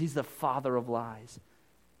 because he's the father of lies.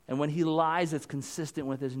 And when he lies, it's consistent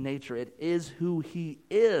with his nature. It is who he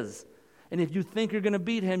is. And if you think you're going to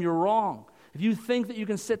beat him, you're wrong. If you think that you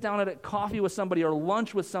can sit down at a coffee with somebody or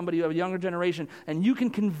lunch with somebody of a younger generation and you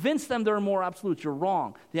can convince them there are more absolutes, you're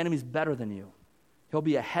wrong. The enemy's better than you. He'll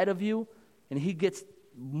be ahead of you, and he gets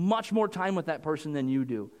much more time with that person than you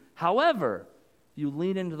do. However, you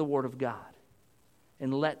lean into the Word of God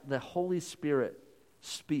and let the Holy Spirit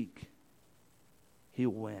speak, he'll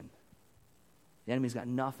win. The enemy's got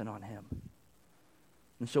nothing on him.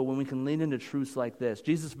 And so when we can lean into truths like this,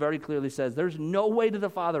 Jesus very clearly says there's no way to the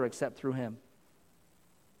Father except through him.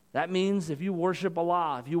 That means if you worship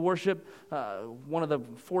Allah, if you worship one of the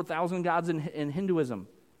 4,000 gods in Hinduism,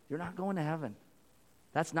 you're not going to heaven.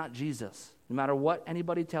 That's not Jesus. No matter what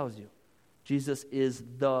anybody tells you, Jesus is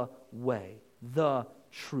the way, the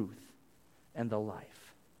truth, and the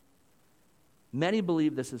life. Many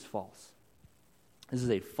believe this is false. This is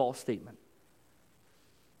a false statement.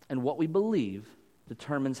 And what we believe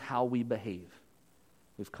determines how we behave.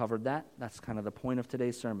 We've covered that. That's kind of the point of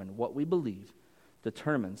today's sermon. What we believe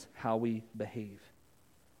determines how we behave.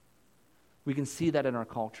 We can see that in our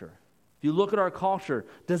culture. If you look at our culture,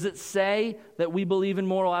 does it say that we believe in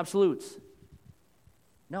moral absolutes?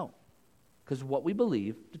 No, because what we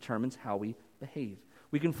believe determines how we behave.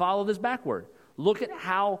 We can follow this backward. Look at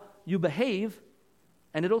how you behave,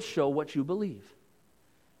 and it'll show what you believe.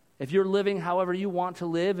 If you're living however you want to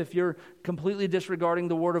live, if you're completely disregarding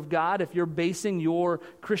the Word of God, if you're basing your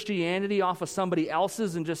Christianity off of somebody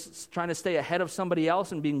else's and just trying to stay ahead of somebody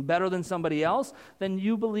else and being better than somebody else, then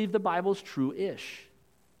you believe the Bible's true-ish.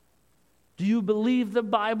 Do you believe the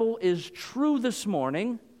Bible is true this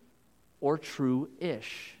morning or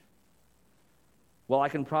true-ish? Well, I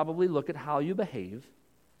can probably look at how you behave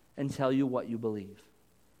and tell you what you believe.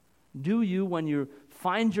 Do you, when you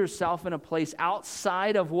find yourself in a place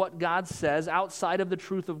outside of what God says, outside of the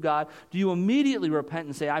truth of God, do you immediately repent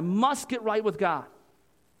and say, I must get right with God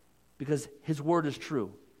because his word is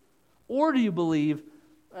true? Or do you believe,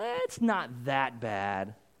 it's not that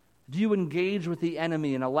bad? Do you engage with the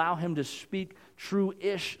enemy and allow him to speak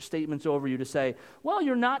true-ish statements over you to say, well,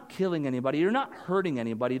 you're not killing anybody, you're not hurting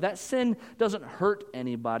anybody, that sin doesn't hurt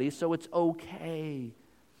anybody, so it's okay.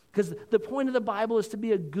 Because the point of the Bible is to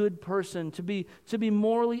be a good person, to be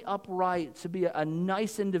morally upright, to be a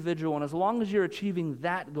nice individual. And as long as you're achieving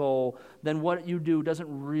that goal, then what you do doesn't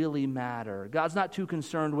really matter. God's not too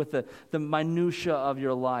concerned with the minutia of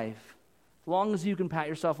your life. As long as you can pat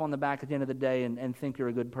yourself on the back at the end of the day and think you're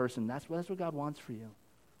a good person, that's what God wants for you.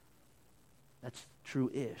 That's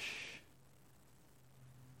true-ish.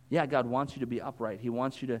 Yeah, God wants you to be upright. He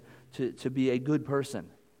wants you to be a good person.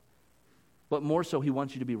 But more so, he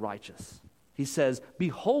wants you to be righteous. He says, be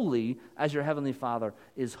holy as your heavenly Father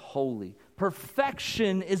is holy.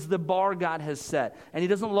 Perfection is the bar God has set. And he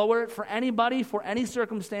doesn't lower it for anybody, for any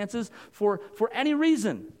circumstances, for any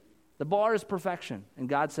reason. The bar is perfection. And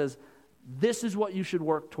God says, this is what you should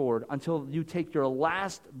work toward until you take your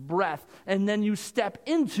last breath and then you step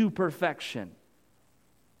into perfection.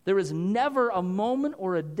 There is never a moment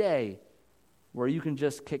or a day where you can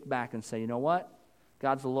just kick back and say, you know what?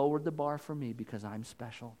 God's lowered the bar for me because I'm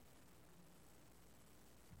special.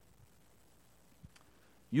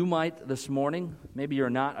 You might this morning, maybe you're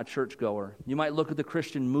not a churchgoer, you might look at the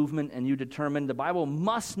Christian movement and you determine the Bible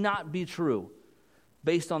must not be true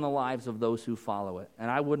based on the lives of those who follow it. And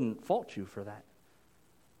I wouldn't fault you for that.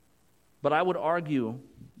 But I would argue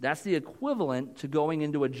that's the equivalent to going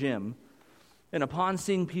into a gym and upon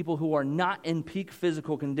seeing people who are not in peak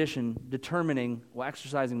physical condition determining, well,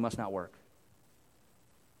 exercising must not work.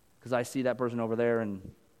 Because I see that person over there and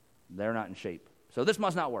they're not in shape. So this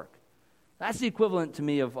must not work. That's the equivalent to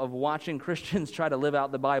me of watching Christians try to live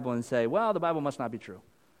out the Bible and say, well, the Bible must not be true.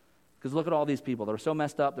 Because look at all these people. They're so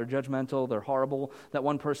messed up. They're judgmental. They're horrible. That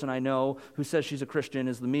one person I know who says she's a Christian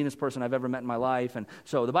is the meanest person I've ever met in my life. And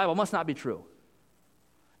so the Bible must not be true.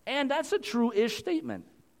 And that's a true-ish statement.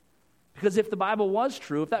 Because if the Bible was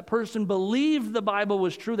true, if that person believed the Bible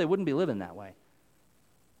was true, they wouldn't be living that way.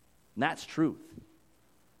 And that's truth.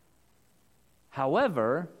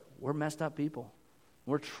 However, we're messed up people.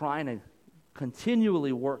 We're trying to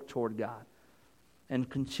continually work toward God and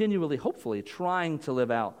continually, hopefully, trying to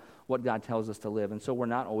live out what God tells us to live. And so we're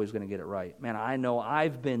not always going to get it right. Man, I know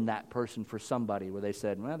I've been that person for somebody where they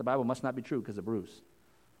said, well, the Bible must not be true because of Bruce,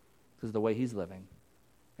 because of the way he's living.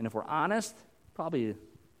 And if we're honest, probably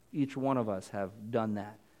each one of us have done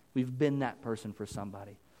that. We've been that person for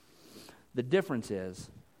somebody. The difference is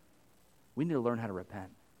we need to learn how to repent.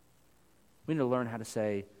 We need to learn how to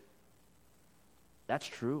say, that's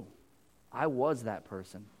true. I was that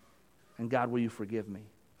person. And God, will you forgive me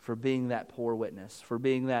for being that poor witness, for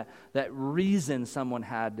being that reason someone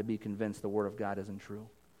had to be convinced the Word of God isn't true.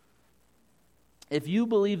 If you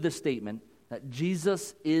believe the statement that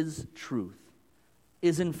Jesus is truth,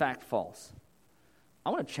 is in fact false, I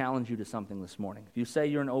want to challenge you to something this morning. If you say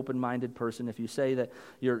you're an open-minded person, if you say that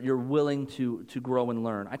you're willing to grow and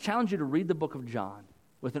learn, I challenge you to read the book of John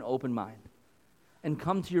with an open mind and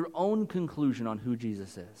come to your own conclusion on who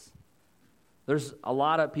Jesus is. There's a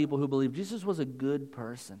lot of people who believe Jesus was a good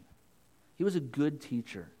person. He was a good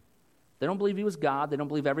teacher. They don't believe he was God. They don't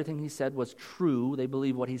believe everything he said was true. They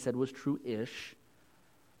believe what he said was true-ish.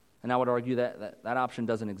 And I would argue that option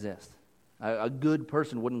doesn't exist. A good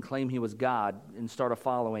person wouldn't claim he was God and start a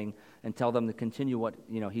following and tell them to continue what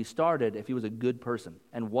he started if he was a good person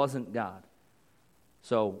and wasn't God.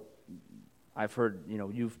 So I've heard,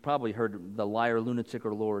 you've probably heard the liar, lunatic,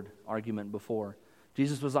 or Lord argument before.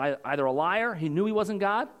 Jesus was either a liar, he knew he wasn't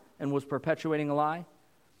God and was perpetuating a lie.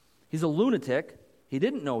 He's a lunatic, he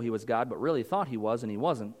didn't know he was God but really thought he was and he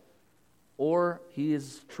wasn't. Or he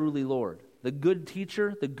is truly Lord. The good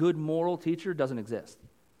teacher, the good moral teacher doesn't exist.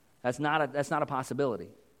 That's not a possibility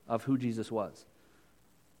of who Jesus was.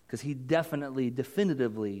 Because he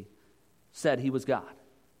definitively said he was God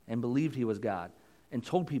and believed he was God and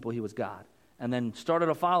told people he was God and then started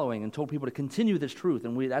a following and told people to continue this truth.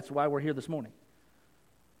 And that's why we're here this morning.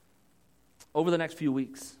 Over the next few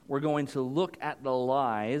weeks, we're going to look at the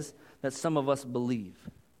lies that some of us believe.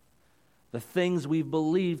 The things we've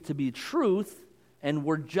believed to be truth and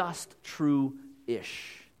were just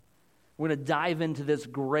true-ish. We're going to dive into this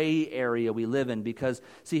gray area we live in because,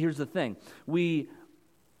 see, here's the thing. We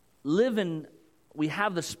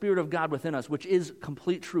have the Spirit of God within us, which is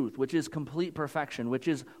complete truth, which is complete perfection, which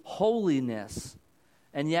is holiness,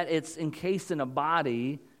 and yet it's encased in a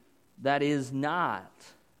body that is not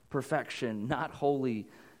perfection, not holy,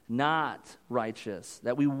 not righteous,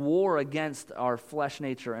 that we war against our flesh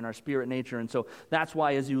nature and our spirit nature. And so that's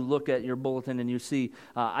why as you look at your bulletin and you see,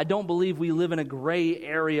 I don't believe we live in a gray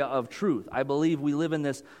area of truth. I believe we live in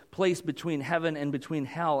this place between heaven and between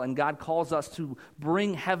hell, and God calls us to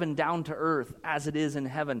bring heaven down to earth as it is in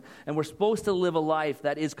heaven. And we're supposed to live a life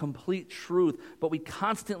that is complete truth, but we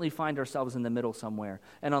constantly find ourselves in the middle somewhere.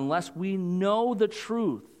 And unless we know the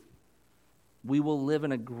truth, we will live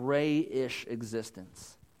in a gray-ish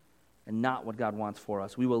existence and not what God wants for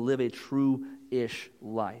us. We will live a true-ish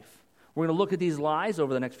life. We're going to look at these lies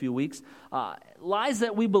over the next few weeks. Lies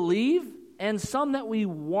that we believe and some that we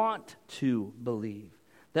want to believe.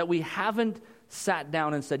 That we haven't sat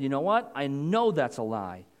down and said, you know what? I know that's a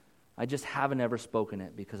lie. I just haven't ever spoken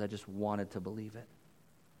it because I just wanted to believe it.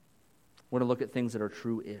 We're going to look at things that are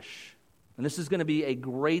true-ish. And this is going to be a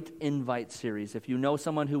great invite series. If you know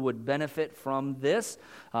someone who would benefit from this,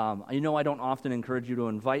 I don't often encourage you to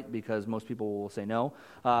invite because most people will say no.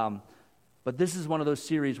 But this is one of those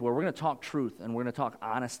series where we're going to talk truth and we're going to talk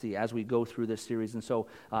honesty as we go through this series. And so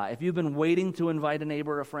if you've been waiting to invite a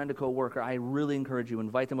neighbor, a friend, a coworker, I really encourage you,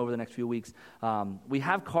 invite them over the next few weeks. We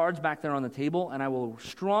have cards back there on the table, and I will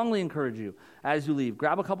strongly encourage you as you leave,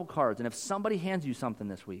 grab a couple cards. And if somebody hands you something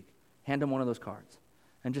this week, hand them one of those cards.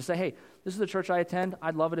 And just say, hey, this is the church I attend.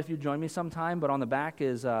 I'd love it if you join me sometime. But on the back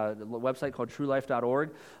is a website called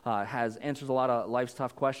truelife.org. Answers a lot of life's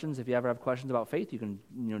tough questions. If you ever have questions about faith, you can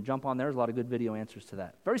jump on there. There's a lot of good video answers to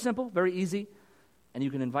that. Very simple, very easy. And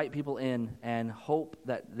you can invite people in and hope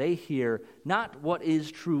that they hear not what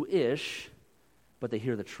is true-ish, but they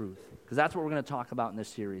hear the truth. Because that's what we're going to talk about in this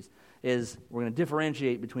series, is we're going to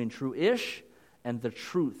differentiate between true-ish and the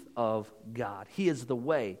truth of God. He is the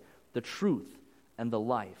way, the truth, and the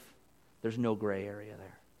life. There's no gray area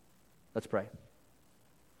there. Let's pray.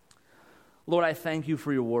 Lord, I thank you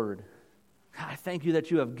for your word. I thank you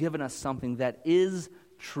that you have given us something that is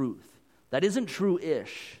truth, that isn't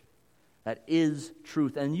true-ish, that is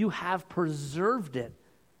truth, and you have preserved it.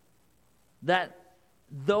 That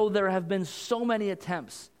though there have been so many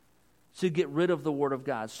attempts to get rid of the Word of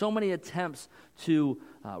God, so many attempts to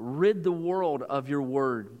rid the world of your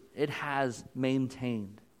Word, it has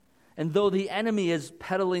maintained. And though the enemy is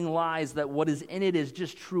peddling lies that what is in it is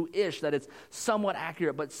just true-ish, that it's somewhat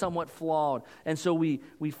accurate but somewhat flawed, and so we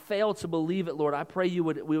fail to believe it, Lord, I pray you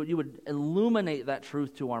would illuminate that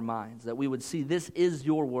truth to our minds, that we would see this is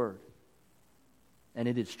your Word, and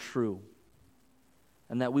it is true,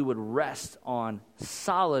 and that we would rest on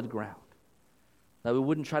solid ground, that we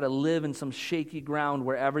wouldn't try to live in some shaky ground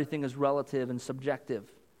where everything is relative and subjective,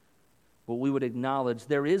 but we would acknowledge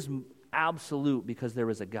there is absolute because there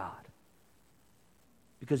is a God.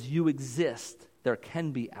 Because you exist, there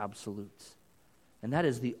can be absolutes. And that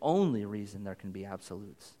is the only reason there can be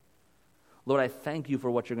absolutes. Lord, I thank you for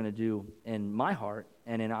what you're going to do in my heart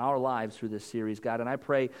and in our lives through this series, God. And I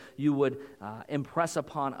pray you would impress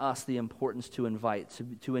upon us the importance to invite,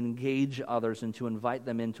 to engage others and to invite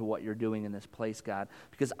them into what you're doing in this place, God.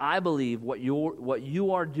 Because I believe what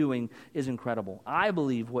you are doing is incredible. I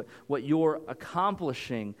believe what you're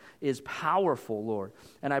accomplishing is powerful, Lord.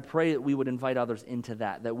 And I pray that we would invite others into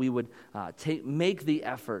that we would make the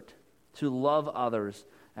effort to love others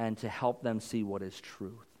and to help them see what is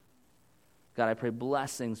truth. God, I pray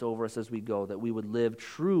blessings over us as we go, that we would live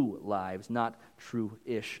true lives, not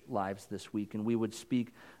true-ish lives this week, and we would speak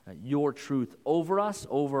your truth over us,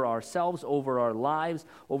 over ourselves, over our lives,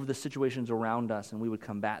 over the situations around us, and we would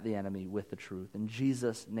combat the enemy with the truth. In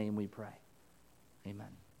Jesus' name we pray.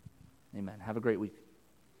 Amen. Amen. Have a great week.